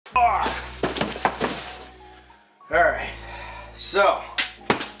Alright, so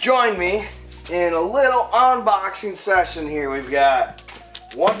join me in a little unboxing session here. We've got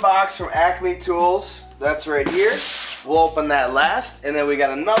one box from Acme Tools, that's right here. We'll open that last. And then we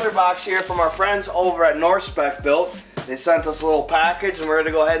got another box here from our friends over at North Spec Built. They sent us a little package and we're going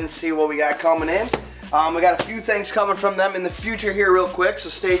to go ahead and see what we got coming in. We got a few things coming from them in the future here real quick, so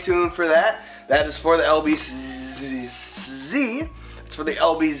stay tuned for that. That is for the LBZ. It's for the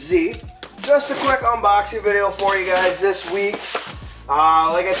LBZ. Just a quick unboxing video for you guys this week.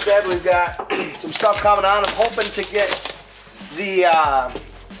 Like I said, we've got some stuff coming on. I'm hoping to get the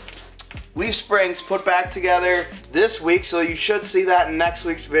leaf springs put back together this week, so you should see that in next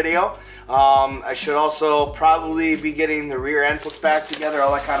week's video. I should also probably be getting the rear end put back together,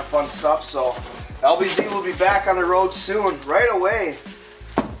 all that kind of fun stuff. So LBZ will be back on the road soon, right away.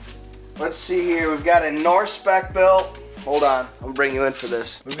 Let's see here. We've got a North Spec Built. Hold on, I'll bring you in for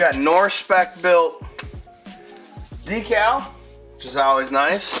this. We've got North Spec Built decal, which is always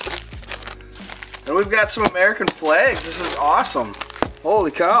nice. And we've got some American flags. This is awesome.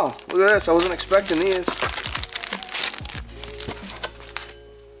 Holy cow, look at this. I wasn't expecting these.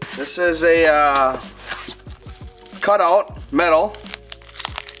 This is a cutout metal.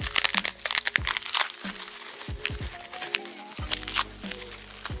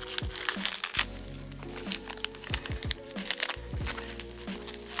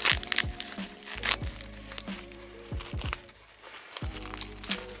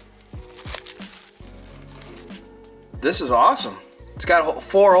 This is awesome. It's got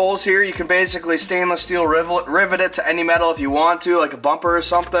 4 holes here. You can basically stainless steel rivet it to any metal if you want to, like a bumper or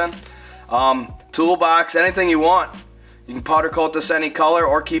something. Toolbox, anything you want. You can powder coat this any color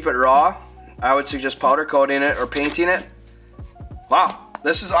or keep it raw. I would suggest powder coating it or painting it. Wow,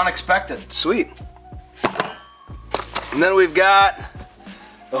 this is unexpected. Sweet. And then we've got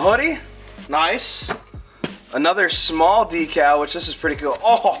the hoodie. Nice. Another small decal, which this is pretty cool.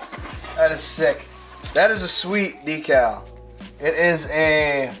 Oh, that is sick. That is a sweet decal. It is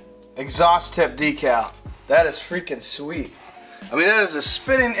a exhaust tip decal. That is freaking sweet. I mean, that is a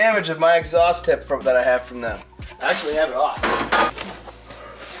spitting image of my exhaust tip that I have from them. I actually have it off.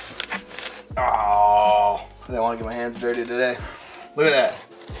 Oh, I didn't want to get my hands dirty today. Look at that.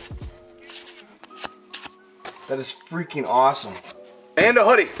 That is freaking awesome. And a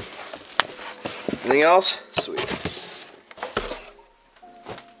hoodie. Anything else? Sweet.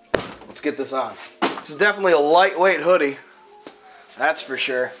 Let's get this on. This is definitely a lightweight hoodie. That's for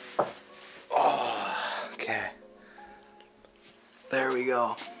sure. Oh, okay. There we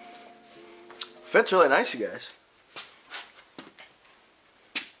go. Fits really nice, you guys.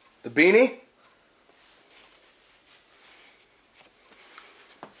 The beanie.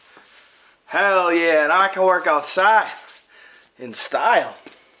 Hell yeah, now I can work outside in style.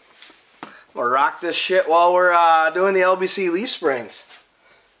 I'm gonna rock this shit while we're doing the LBC leaf springs.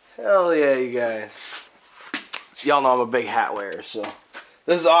 Hell yeah, you guys. Y'all know I'm a big hat wearer, so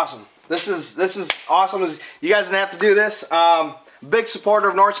this is awesome. This is awesome. You guys didn't have to do this. Big supporter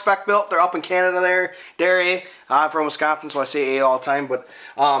of North Spec Built. They're up in Canada there, Derry. I'm from Wisconsin, so I say A all the time. But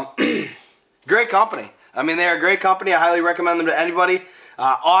great company. I mean, they're a great company. I highly recommend them to anybody.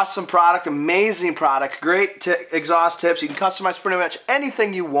 Awesome product, amazing product. Great exhaust tips. You can customize pretty much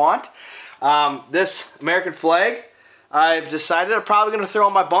anything you want. This American flag, I've decided I'm probably going to throw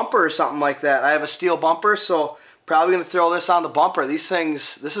on my bumper or something like that. I have a steel bumper, so probably going to throw this on the bumper. These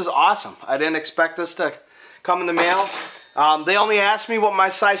things, this is awesome. I didn't expect this to come in the mail. They only asked me what my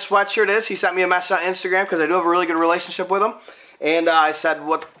size sweatshirt is. He sent me a message on Instagram because I do have a really good relationship with him. And I said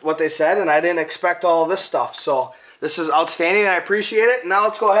what they said, and I didn't expect all of this stuff. So this is outstanding, and I appreciate it. Now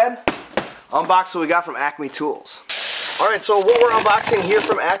let's go ahead, unbox what we got from Acme Tools. Alright, so what we're unboxing here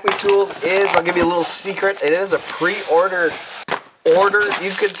from Acme Tools is, I'll give you a little secret, it is a pre-order order,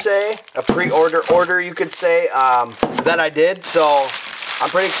 you could say. A pre-order order, you could say, that I did. So I'm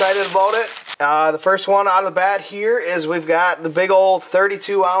pretty excited about it. The first one out of the bat here is we've got the big old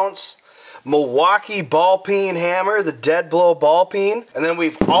 32-ounce Milwaukee ball peen hammer, the dead blow ball peen. And then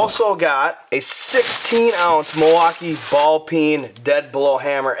we've also got a 16-ounce Milwaukee ball peen dead blow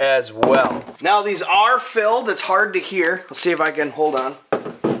hammer as well. Now these are filled. It's hard to hear. Let's see if I can, hold on.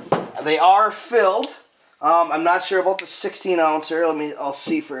 They are filled. I'm not sure about the 16-ouncer. I'll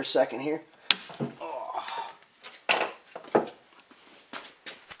see for a second here. Oh.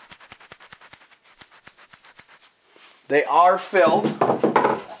 They are filled.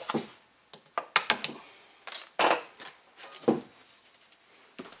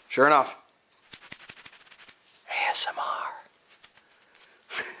 Sure enough. ASMR.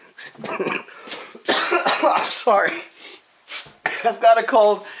 I'm sorry. I've got a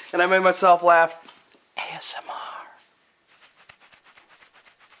cold. And I made myself laugh. ASMR.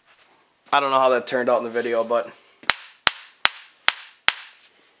 I don't know how that turned out in the video, but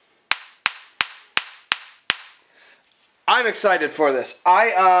I'm excited for this.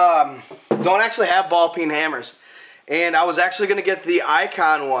 I don't actually have ball peen hammers, and I was actually going to get the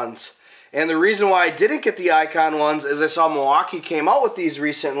Icon ones. And the reason why I didn't get the Icon ones is I saw Milwaukee came out with these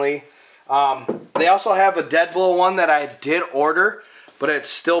recently. They also have a dead blow one that I did order, but it's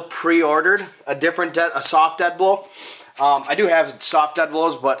still pre-ordered. A soft dead blow. I do have soft dead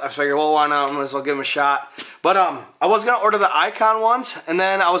blows, but I figured, well, why not? I might as well give them a shot. But I was going to order the Icon ones, and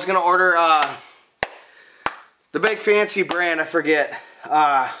then I was going to order the big fancy brand. I forget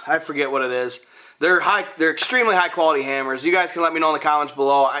what it is. They're extremely high quality hammers. You guys can let me know in the comments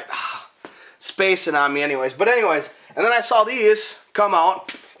below. Spacing on me anyways. But anyways, and then I saw these come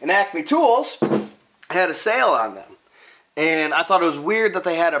out, and Acme Tools had a sale on them. And I thought it was weird that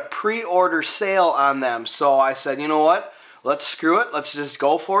they had a pre-order sale on them. So I said, you know what? Let's screw it. Let's just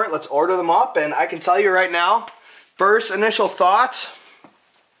go for it. Let's order them up. And I can tell you right now, first initial thoughts,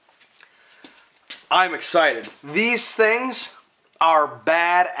 I'm excited. These things are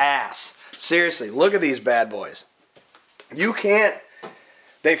badass. Seriously, look at these bad boys. You can't,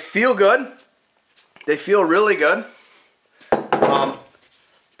 they feel good. They feel really good.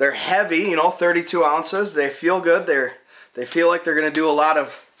 They're heavy, you know, 32 ounces. They feel good. They feel like they're going to do a lot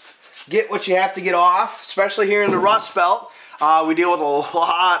of get what you have to get off, especially here in the Rust Belt. We deal with a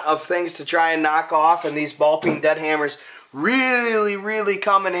lot of things to try and knock off, and these ball peen dead hammers really, really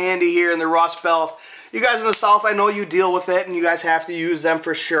come in handy here in the Rust Belt. You guys in the South, I know you deal with it, and you guys have to use them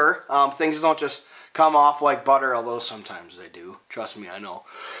for sure. Things don't just come off like butter, although sometimes they do. Trust me, I know.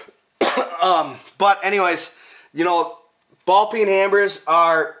 But anyways, you know, ball peen hammers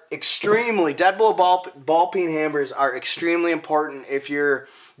are extremely, dead blow ball peen hammers are extremely important if you're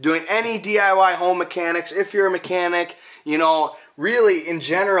doing any DIY home mechanics. If you're a mechanic, you know, really in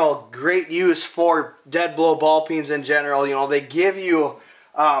general, great use for dead blow ball peens in general. You know, they give you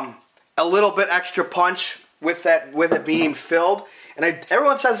a little bit extra punch with it being filled. And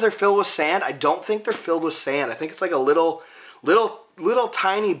everyone says they're filled with sand. I don't think they're filled with sand. I think it's like a little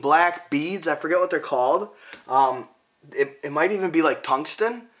tiny black beads. I forget what they're called. It might even be like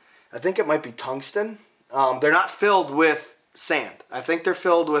tungsten. I think it might be tungsten. They're not filled with sand. I think they're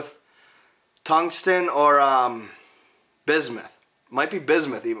filled with tungsten or bismuth. Might be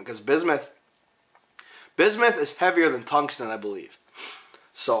bismuth even, because bismuth is heavier than tungsten, I believe.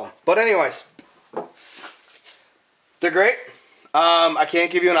 So, but anyways, they're great. I can't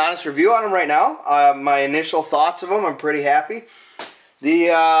give you an honest review on them right now. My initial thoughts of them, I'm pretty happy. The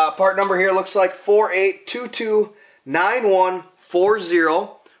part number here looks like 48229140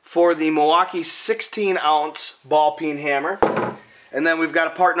 for the Milwaukee 16-ounce ball peen hammer. And then we've got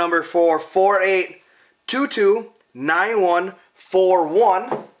a part number for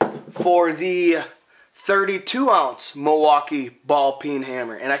 48229141 for the 32-ounce Milwaukee ball peen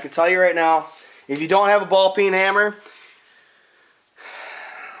hammer. And I can tell you right now, if you don't have a ball peen hammer,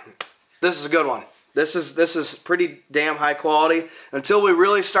 this is a good one. This is pretty damn high quality. Until we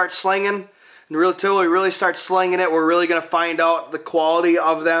really start slinging, until we really start slinging it, we're really going to find out the quality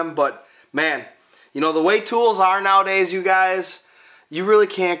of them. But man, you know, the way tools are nowadays, you guys, you really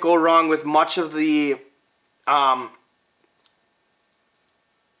can't go wrong with much of the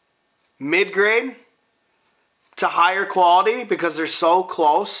mid-grade to higher quality, because they're so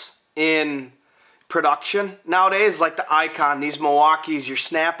close in production nowadays, like the Icon, these Milwaukees, your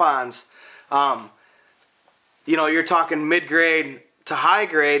Snap-ons. You know, you're talking mid-grade to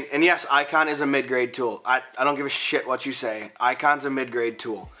high-grade, and yes, Icon is a mid-grade tool. I don't give a shit what you say. Icon's a mid-grade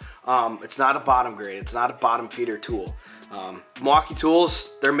tool. It's not a bottom grade. It's not a bottom feeder tool. Milwaukee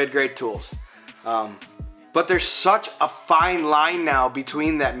tools, they're mid-grade tools. But there's such a fine line now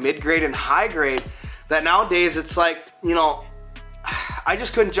between that mid-grade and high-grade that nowadays it's like, you know, I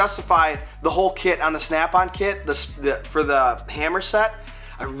just couldn't justify the whole kit on the Snap-on kit for the hammer set.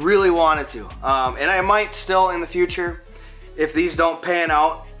 I really wanted to, and I might still in the future if these don't pan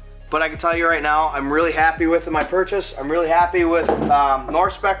out. But I can tell you right now, I'm really happy with my purchase. I'm really happy with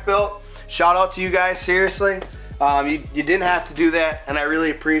North Spec Built. Shout out to you guys, seriously. You didn't have to do that, and I really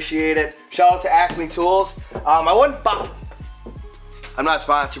appreciate it. Shout out to Acme Tools. I wouldn't buy. I'm not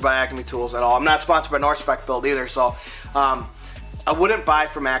sponsored by Acme Tools at all. I'm not sponsored by North Spec Built either, so I wouldn't buy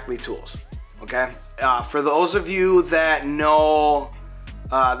from Acme Tools. Okay. For those of you that know.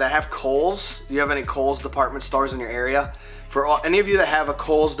 That have Kohl's. Do you have any Kohl's department stores in your area? For any of you that have a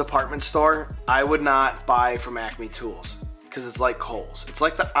Kohl's department store, I would not buy from Acme Tools, because it's like Kohl's. It's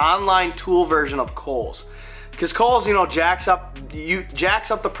like the online tool version of Kohl's. because Kohl's, you know, jacks up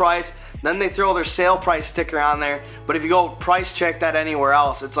the price, then they throw their sale price sticker on there. But if you go price check that anywhere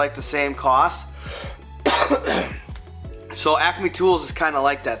else, it's like the same cost. So Acme Tools is kind of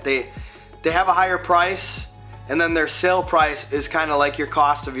like that. They have a higher price, and then their sale price is kind of like your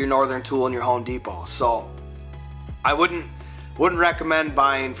cost of your Northern Tool and your Home Depot. So I wouldn't recommend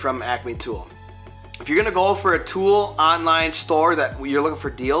buying from Acme Tool. If you're gonna go for a tool online store that you're looking for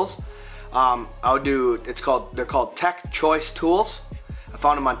deals, I would do, they're called Tech Choice Tools. I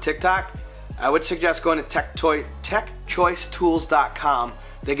found them on TikTok. I would suggest going to techchoicetools.com.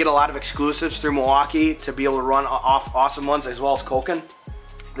 They get a lot of exclusives through Milwaukee to be able to run off awesome ones, as well as Koken.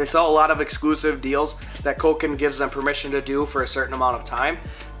 They sell a lot of exclusive deals that Koken gives them permission to do for a certain amount of time.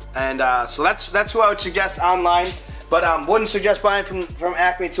 And so that's who I would suggest online. But wouldn't suggest buying from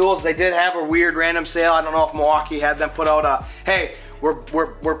Acme Tools. They did have a weird random sale. I don't know if Milwaukee had them put out a, hey, we're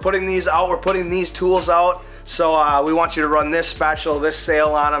putting these out, we're putting these tools out, so we want you to run this special, this sale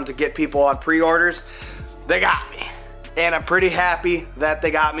on them to get people on pre-orders. They got me. And I'm pretty happy that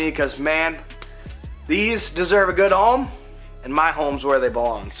they got me, because man, these deserve a good home, and my home's where they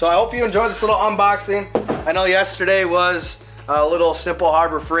belong. So I hope you enjoyed this little unboxing. I know yesterday was a little simple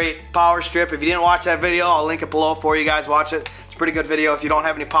Harbor Freight power strip. If you didn't watch that video, I'll link it below for you guys. Watch it. It's a pretty good video. If you don't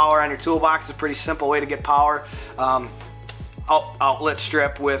have any power on your toolbox, it's a pretty simple way to get power. Outlet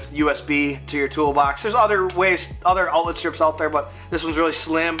strip with USB to your toolbox. There's other ways, other outlet strips out there, but this one's really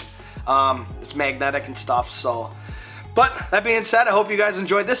slim. It's magnetic and stuff. So, but that being said, I hope you guys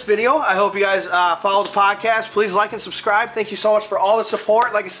enjoyed this video. I hope you guys followed the podcast. Please like and subscribe. Thank you so much for all the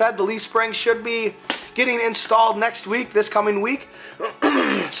support. Like I said, the leaf spring should be getting installed next week, this coming week.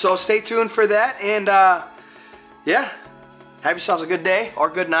 So stay tuned for that. And yeah, have yourselves a good day, or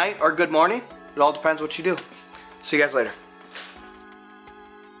good night, or good morning. It all depends what you do. See you guys later.